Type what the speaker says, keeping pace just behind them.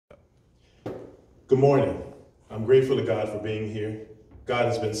Good morning. I'm grateful to God for being here. God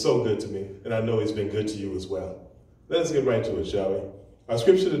has been so good to me, and I know he's been good to you as well. Let us get right to it, shall we? Our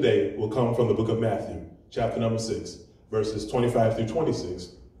scripture today will come from the book of Matthew, chapter number 6, verses 25 through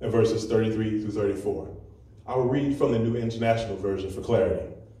 26, and verses 33 through 34. I will read from the New International Version for clarity.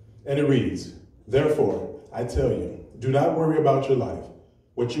 And it reads, "Therefore, I tell you, do not worry about your life,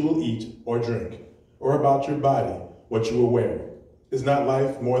 what you will eat or drink, or about your body, what you will wear. Is not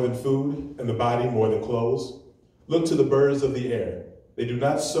life more than food, and the body more than clothes? Look to the birds of the air. They do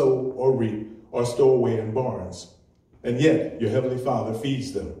not sow or reap or store away in barns, and yet your heavenly Father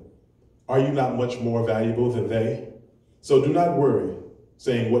feeds them. Are you not much more valuable than they? So do not worry,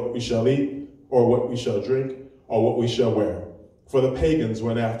 saying what we shall eat, or what we shall drink, or what we shall wear. For the pagans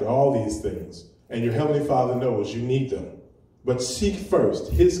went after all these things, and your heavenly Father knows you need them. But seek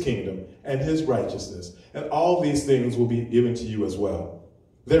first his kingdom and his righteousness, and all these things will be given to you as well.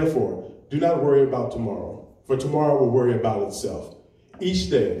 Therefore, do not worry about tomorrow, for tomorrow will worry about itself. Each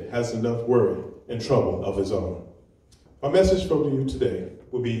day has enough worry and trouble of its own." My message for you today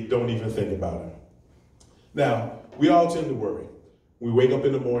will be, don't even think about it. Now, we all tend to worry. We wake up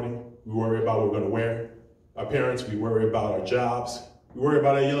in the morning, we worry about what we're going to wear. Our parents, we worry about our jobs. We worry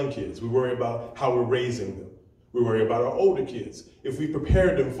about our young kids. We worry about how we're raising them. We worry about our older kids. If we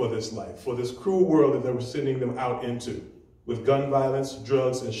prepared them for this life, for this cruel world that we're sending them out into, with gun violence,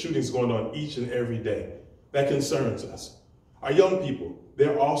 drugs, and shootings going on each and every day, that concerns us. Our young people,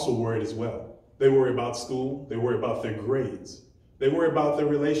 they're also worried as well. They worry about school. They worry about their grades. They worry about their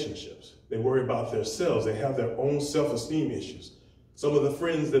relationships. They worry about themselves. They have their own self-esteem issues. Some of the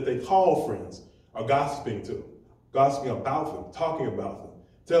friends that they call friends are gossiping about them, talking about them,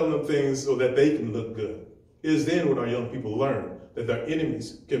 telling them things so that they can look good. It is then when our young people learn that their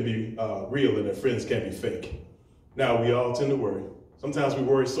enemies can be real and their friends can be fake. Now, we all tend to worry. Sometimes we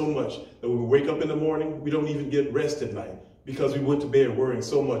worry so much that when we wake up in the morning, we don't even get rest at night because we went to bed worrying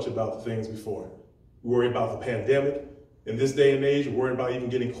so much about the things before. We worry about the pandemic. In this day and age, we worry about even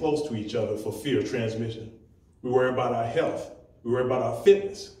getting close to each other for fear of transmission. We worry about our health. We worry about our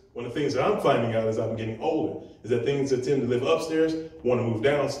fitness. One of the things that I'm finding out as I'm getting older is that things that tend to live upstairs want to move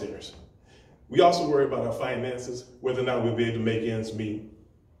downstairs. We also worry about our finances, whether or not we'll be able to make ends meet.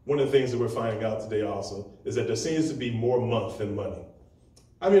 One of the things that we're finding out today also is that there seems to be more month than money.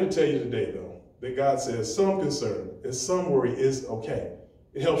 I'm here to tell you today, though, that God says some concern and some worry is okay.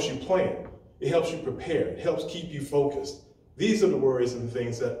 It helps you plan. It helps you prepare. It helps keep you focused. These are the worries and the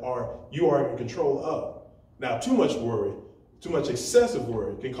things that you are in control of. Now, too much worry, too much excessive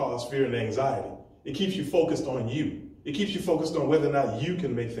worry can cause fear and anxiety. It keeps you focused on you. It keeps you focused on whether or not you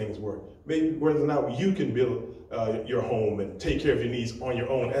can make things work, maybe whether or not you can build your home and take care of your needs on your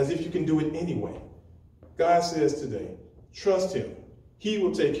own, as if you can do it anyway. God says today, trust him. He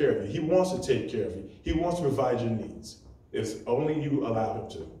will take care of you. He wants to take care of you. He wants to provide your needs. If only you allow him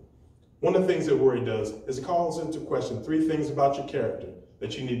to. One of the things that worry does is it calls into question 3 things about your character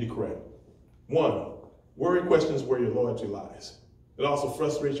that you need to correct. 1, worry questions where your loyalty lies. It also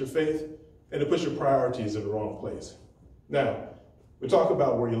frustrates your faith and it puts your priorities in the wrong place. Now, we talk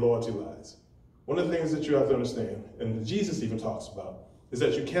about where your loyalty lies. One of the things that you have to understand, and Jesus even talks about, is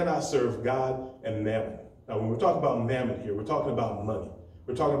that you cannot serve God and mammon. Now, when we're talking about mammon here, we're talking about money.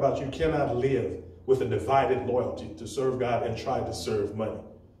 We're talking about you cannot live with a divided loyalty to serve God and try to serve money.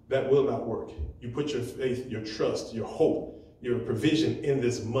 That will not work. You put your faith, your trust, your hope, your provision in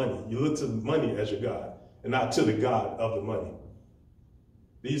this money. You look to the money as your God and not to the God of the money.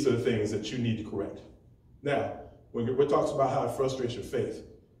 These are the things that you need to correct. Now, when we're talking about how it frustrates your faith,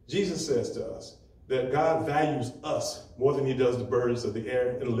 Jesus says to us that God values us more than he does the birds of the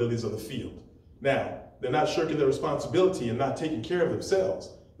air and the lilies of the field. Now, they're not shirking their responsibility and not taking care of themselves,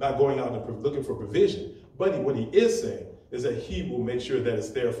 not going out and looking for provision. But what he is saying is that he will make sure that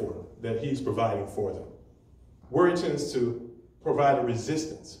it's there for them, that he's providing for them. Worry tends to provide a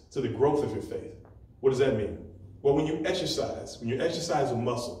resistance to the growth of your faith. What does that mean? Well, when you exercise a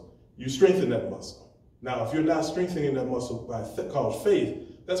muscle, you strengthen that muscle. Now, if you're not strengthening that muscle called faith,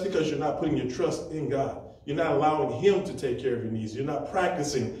 that's because you're not putting your trust in God. You're not allowing him to take care of your needs. You're not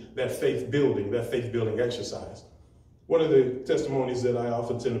practicing that faith building exercise. One of the testimonies that I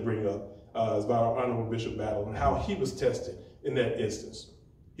often tend to bring up is about our Honorable Bishop Battle and how he was tested in that instance.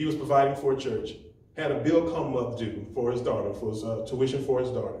 He was providing for a church, had a bill come up due for his daughter, for his tuition for his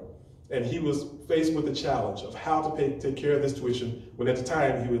daughter. And he was faced with the challenge of how to take care of this tuition when at the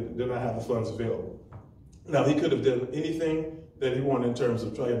time he did not have the funds available. Now, he could have done anything that he wanted in terms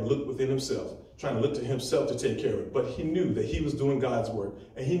of trying to look within himself, trying to look to himself to take care of it. But he knew that he was doing God's work.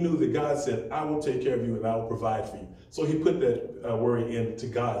 And he knew that God said, I will take care of you and I will provide for you. So he put that worry into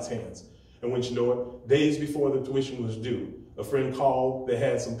God's hands. And when you know it, days before the tuition was due, a friend called that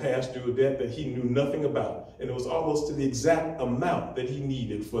had some past due debt that he knew nothing about. And it was almost to the exact amount that he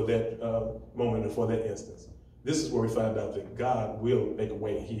needed for that moment and for that instance. This is where we find out that God will make a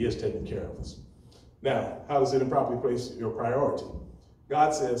way. He is taking care of us. Now, how does it improperly place your priority?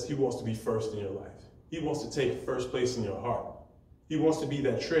 God says he wants to be first in your life. He wants to take first place in your heart. He wants to be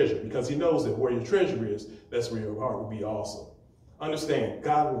that treasure because he knows that where your treasure is, that's where your heart will be also. Understand,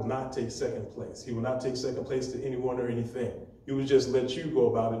 God will not take second place. He will not take second place to anyone or anything. He will just let you go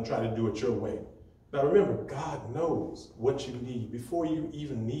about it and try to do it your way. Now remember, God knows what you need before you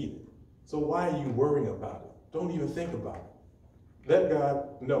even need it. So why are you worrying about it? Don't even think about it. Let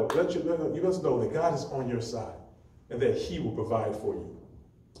God know. You must know that God is on your side and that he will provide for you.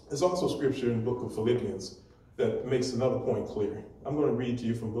 There's also scripture in the book of Philippians that makes another point clear. I'm going to read to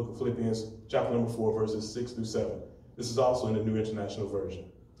you from the book of Philippians, chapter number 4, verses 6 through 7. This is also in the New International Version.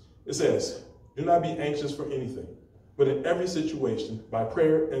 It says, "Do not be anxious for anything, but in every situation, by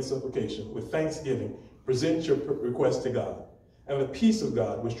prayer and supplication, with thanksgiving, present your requests to God. And the peace of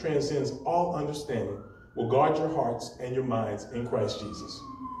God, which transcends all understanding, will guard your hearts and your minds in Christ Jesus."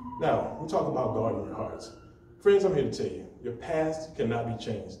 Now, we talk about guarding your hearts. Friends, I'm here to tell you, your past cannot be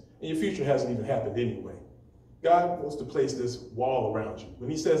changed, and your future hasn't even happened anyway. God wants to place this wall around you.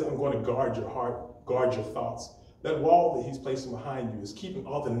 When he says, "I'm going to guard your heart, guard your thoughts," that wall that he's placing behind you is keeping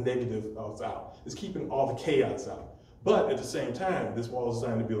all the negative thoughts out. It's keeping all the chaos out. But at the same time, this wall is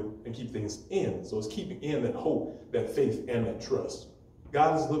designed to build and keep things in. So it's keeping in that hope, that faith, and that trust.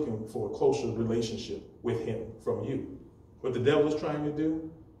 God is looking for a closer relationship with him from you. What the devil is trying to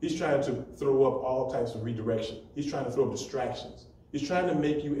do, he's trying to throw up all types of redirection. He's trying to throw up distractions. He's trying to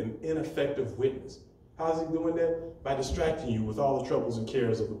make you an ineffective witness. How is he doing that? By distracting you with all the troubles and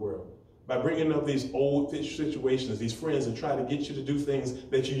cares of the world. By bringing up these old situations, these friends that try to get you to do things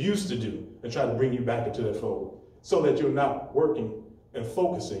that you used to do and try to bring you back into that fold so that you're not working and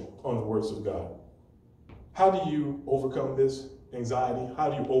focusing on the works of God. How do you overcome this anxiety? How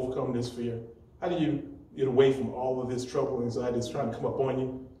do you overcome this fear? How do you get away from all of this trouble and anxiety that's trying to come up on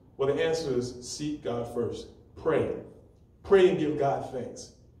you? Well, the answer is seek God first. Pray. Pray and give God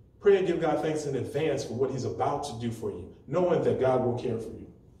thanks. Pray and give God thanks in advance for what he's about to do for you, knowing that God will care for you.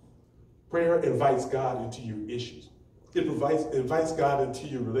 Prayer invites God into your issues. It invites God into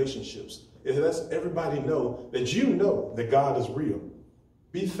your relationships. It lets everybody know that God is real.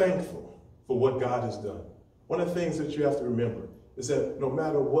 Be thankful for what God has done. One of the things that you have to remember is that no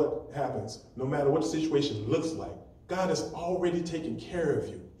matter what happens, no matter what the situation looks like, God has already taken care of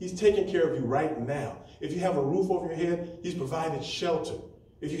you. He's taking care of you right now. If you have a roof over your head, he's provided shelter.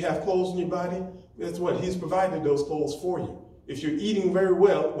 If you have clothes on your body, that's what? He's provided those clothes for you. If you're eating very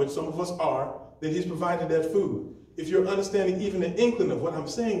well, which some of us are, then he's provided that food. If you're understanding even an inkling of what I'm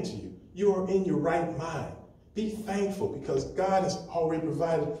saying to you, you are in your right mind. Be thankful because God has already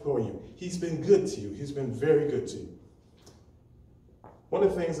provided for you. He's been good to you. He's been very good to you. One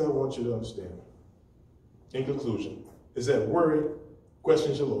of the things I want you to understand, in conclusion, is that worry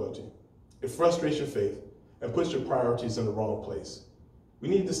questions your loyalty. It frustrates your faith and puts your priorities in the wrong place. We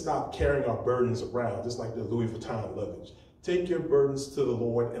need to stop carrying our burdens around, just like the Louis Vuitton luggage. Take your burdens to the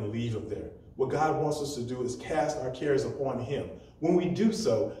Lord and leave them there. What God wants us to do is cast our cares upon him. When we do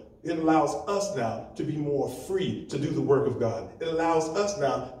so, it allows us now to be more free to do the work of God. It allows us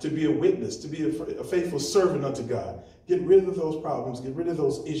now to be a witness, to be a faithful servant unto God. Get rid of those problems, get rid of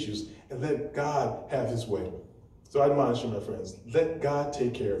those issues, and let God have his way. So I admonish you, my friends, let God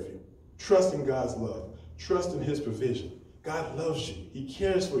take care of you. Trust in God's love. Trust in his provision. God loves you. He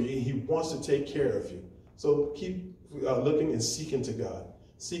cares for you, and he wants to take care of you. So keep looking and seeking to God.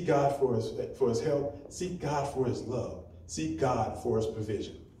 Seek God for his help. Seek God for his love. Seek God for his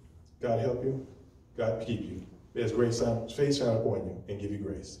provision. God help you. God keep you. May his grace face shine upon you and give you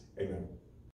grace. Amen.